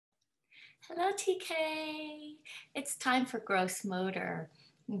Hello, TK. It's time for gross motor.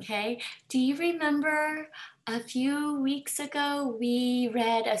 Okay. Do you remember a few weeks ago we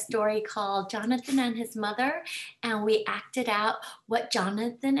read a story called Jonathan and His Mother, and we acted out what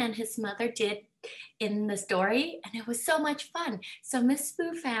Jonathan and his mother did in the story, and it was so much fun. So Miss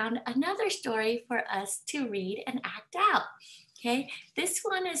Boo found another story for us to read and act out. Okay. This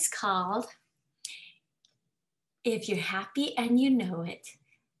one is called If You're Happy and You Know It.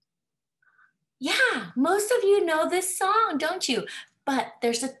 Yeah, most of you know this song, don't you? But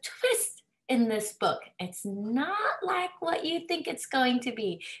there's a twist in this book. It's not like what you think it's going to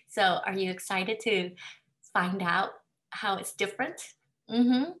be. So are you excited to find out how it's different?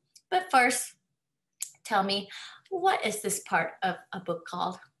 But first, tell me, what is this part of a book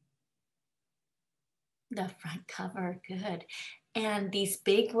called? The front cover, good. And these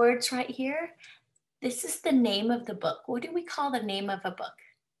big words right here, this is the name of the book. What do we call the name of a book?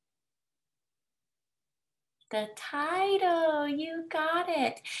 The title, you got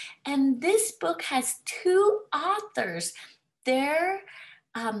it. And this book has two authors. They're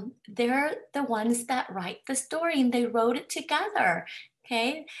the ones that write the story, and they wrote it together.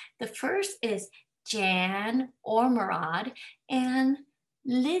 Okay, the first is Jan Ormerod and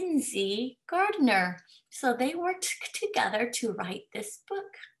Lindsay Gardner. So they worked together to write this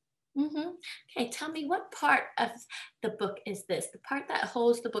book. Okay, tell me, what part of the book is this? The part that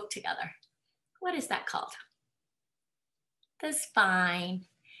holds the book together. What is that called? The spine.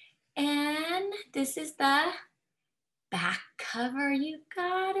 And this is the back cover. You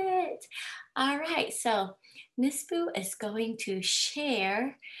got it. All right, so Miss Boo is going to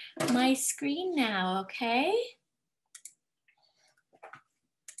share my screen now, okay?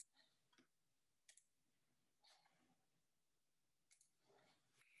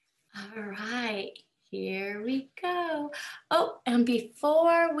 All right, here we go. Oh, and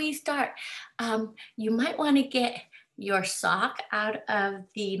before we start, you might want to get your sock out of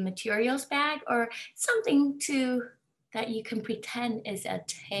the materials bag or something that you can pretend is a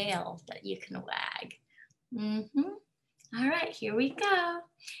tail that you can wag. All right, here we go.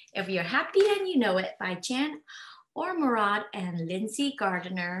 If You're Happy and You Know It by Jan Ormerod and Lindsay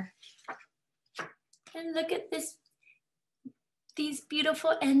Gardner. And look at these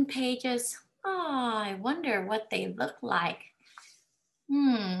beautiful end pages. Oh, I wonder what they look like.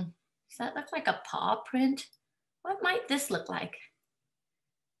 Does that look like a paw print? What might this look like?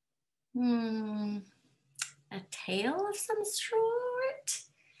 A tail of some sort?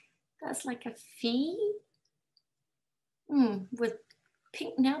 That's like a feet. With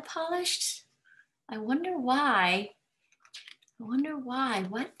pink nail polish. I wonder why.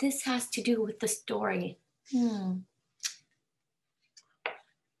 What this has to do with the story. And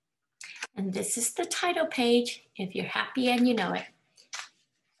this is the title page, If You're Happy and You Know It.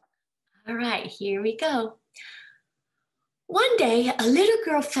 All right, here we go. One day, a little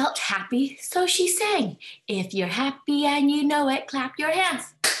girl felt happy, so she sang, if you're happy and you know it, clap your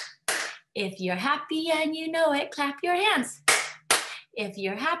hands. If you're happy and you know it, clap your hands. If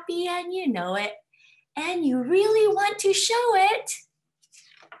you're happy and you know it, and you really want to show it.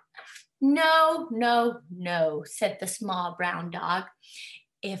 No, no, no, said the small brown dog.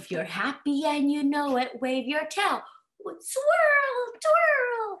 If you're happy and you know it, wave your tail. Swirl,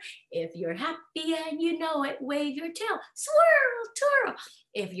 twirl. If you're happy and you know it, wave your tail. Swirl, twirl.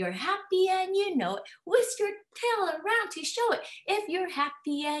 If you're happy and you know it, whisk your tail around to show it. If you're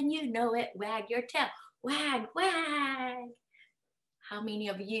happy and you know it, wag your tail. Wag, wag. How many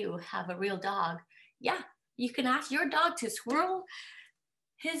of you have a real dog? Yeah, you can ask your dog to swirl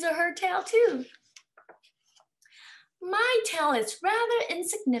his or her tail too. My tail is rather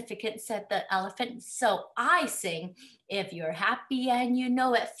insignificant, said the elephant, so I sing. If you're happy and you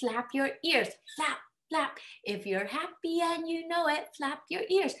know it, flap your ears. Flap, flap. If you're happy and you know it, flap your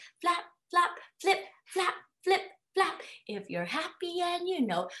ears. Flap, flap, flip, flap, flip, flap. If you're happy and you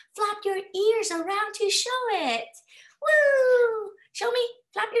know it, flap your ears around to show it. Woo! Show me,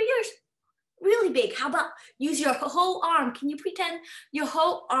 flap your ears. Really big. How about use your whole arm? Can you pretend your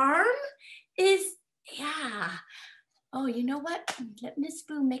whole arm is, yeah. Oh, you know what? Let Miss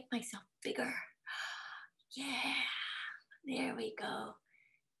Boo make myself bigger. Yeah, there we go.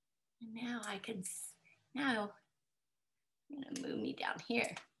 And now I'm gonna move me down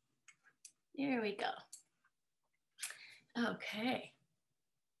here. There we go. Okay.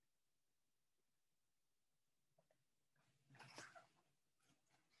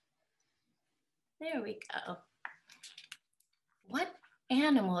 There we go. What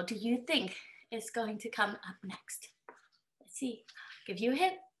animal do you think is going to come up next? Let's see, give you a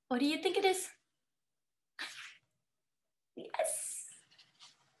hint. What do you think it is? Yes.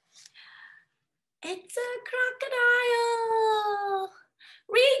 It's a crocodile.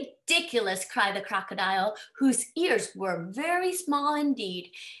 Ridiculous, cried the crocodile, whose ears were very small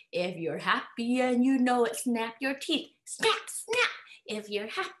indeed. If you're happy and you know it, snap your teeth. Snap, snap. If you're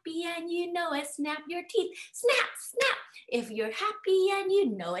happy and you know it, snap your teeth. Snap, snap. If you're happy and you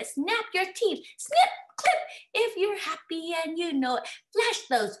know it, snap your teeth. Snip, clip. If you're happy and you know it, flash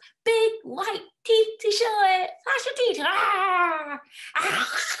those big white teeth to show it. Flash your teeth. Ah! Ah!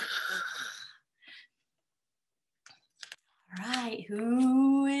 All right,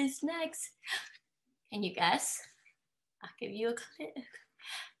 who is next? Can you guess? I'll give you a clue.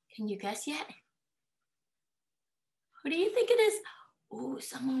 Can you guess yet? Who do you think it is? Oh,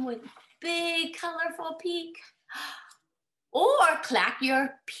 someone with big colorful beak. Or clack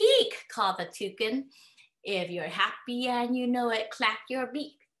your beak, called the toucan. If you're happy and you know it, clack your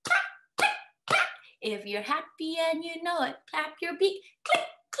beak. Clack, clack, clack. If you're happy and you know it, clap your beak. Click,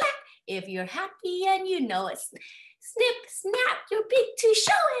 clack. If you're happy and you know it, snip, snap your beak to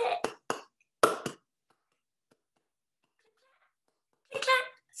show it. Click, clack,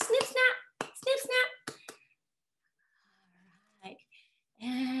 snip, snap, snip, snap. All right.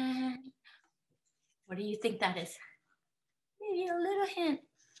 And what do you think that is? Maybe a little hint.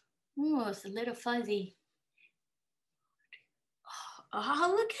 Oh, it's a little fuzzy.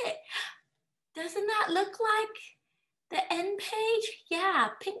 Oh, look at it. Doesn't that look like the end page? Yeah,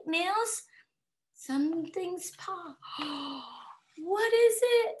 pink nails. Something's paw. What is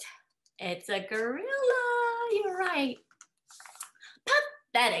it? It's a gorilla. You're right.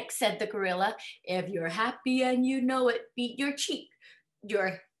 Pathetic, said the gorilla. If you're happy and you know it, beat your cheek,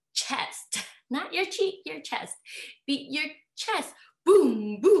 your chest. Not your cheek, your chest. Beat your chest.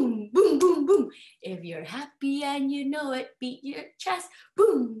 Boom, boom, boom, boom, boom. If you're happy and you know it, beat your chest.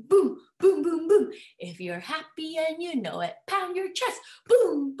 Boom, boom, boom, boom, boom. If you're happy and you know it, pound your chest.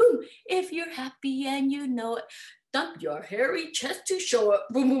 Boom, boom. If you're happy and you know it, thump your hairy chest to show it.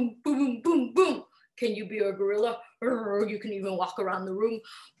 Boom, boom, boom, boom, boom, boom. Can you be a gorilla? You can even walk around the room.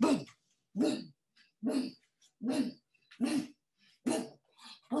 Boom, boom, boom, boom, boom, boom, boom,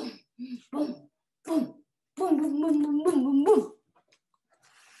 boom, boom, boom, boom, boom, boom, boom, boom, boom.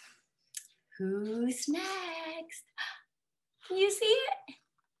 Who's next? Can you see it?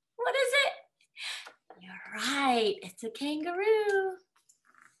 What is it? You're right, it's a kangaroo.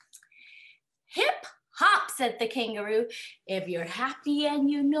 Hip hop, said the kangaroo. If you're happy and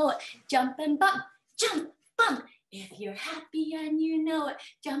you know it, jump and bump, jump, bump. If you're happy and you know it,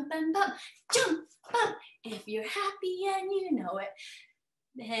 jump and bump, jump, bump. If you're happy and you know it,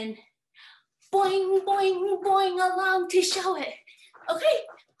 then boing, boing, boing along to show it. Okay,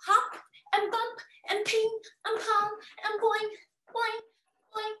 hop and bump and ping and pong and boing, boing,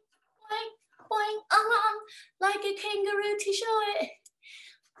 boing, boing, boing along like a kangaroo to show it.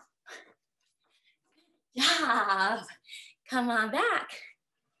 Yeah, come on back.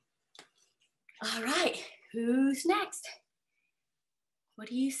 All right, who's next? What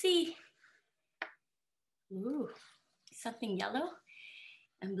do you see? Ooh, something yellow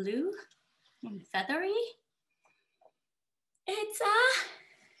and blue and feathery. It's a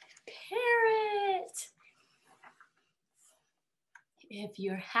parrot. If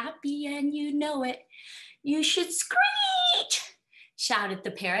you're happy and you know it, you should screech, shouted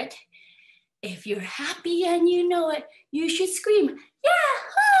the parrot. If you're happy and you know it, you should scream,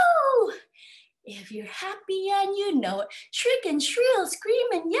 Yahoo! If you're happy and you know it, shriek and shrill,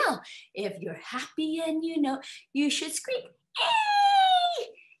 scream and yell. If you're happy and you know it, you should scream, Ee!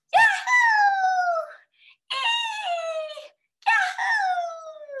 Yahoo! Ee!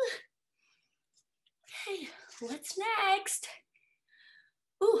 Yahoo! Okay, what's next?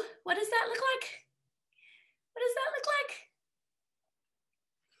 Ooh, what does that look like? What does that look like?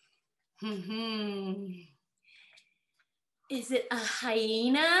 Is it a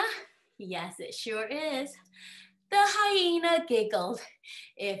hyena? Yes, it sure is. The hyena giggled.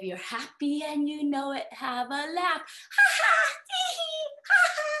 If you're happy and you know it, have a laugh. Ha ha, tee hee, ha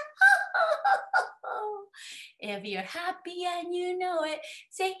ha, ho ho ho ho. If you're happy and you know it,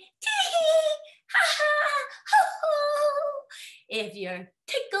 say tee hee, ha ha, ho ho. If you're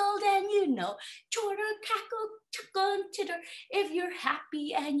tickled and you know, chortle, cackle, chuckle, and titter. If you're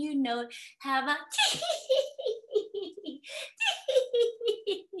happy and you know it, have a tee hee,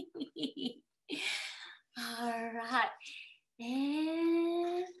 tee hee. All right,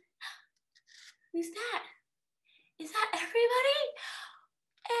 and who's that? Is that everybody?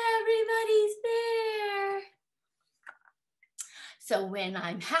 Everybody's there. So when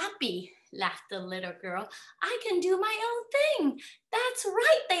I'm happy, laughed the little girl, I can do my own thing. That's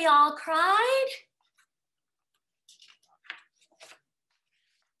right, they all cried.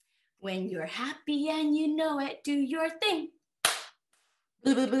 When you're happy and you know it, do your thing.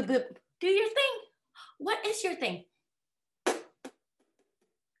 Do your thing. What is your thing?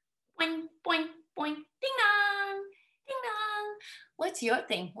 Boing, boing, boing, ding dong, ding dong. What's your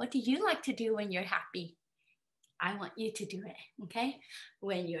thing? What do you like to do when you're happy? I want you to do it, okay?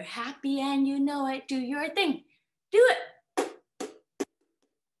 When you're happy and you know it, do your thing. Do it.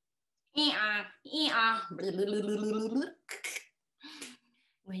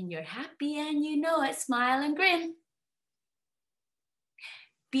 When you're happy and you know it, smile and grin.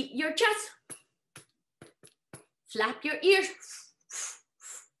 Beat your chest. Flap your ears.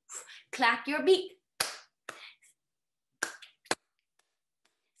 Clack your beak.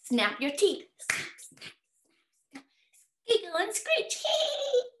 Snap your teeth. Giggle and screech.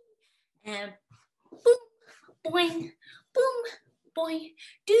 And boom, boing, boom, boing.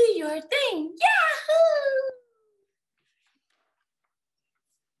 Do your thing. Yahoo!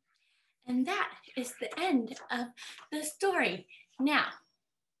 And that is the end of the story. Now,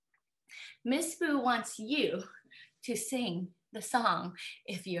 Miss Boo wants you to sing the song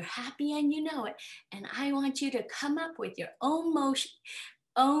If You're Happy and You Know It, and I want you to come up with your own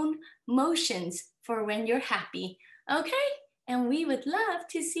motions for when you're happy, okay? And we would love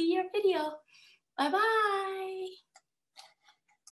to see your video. Bye-bye.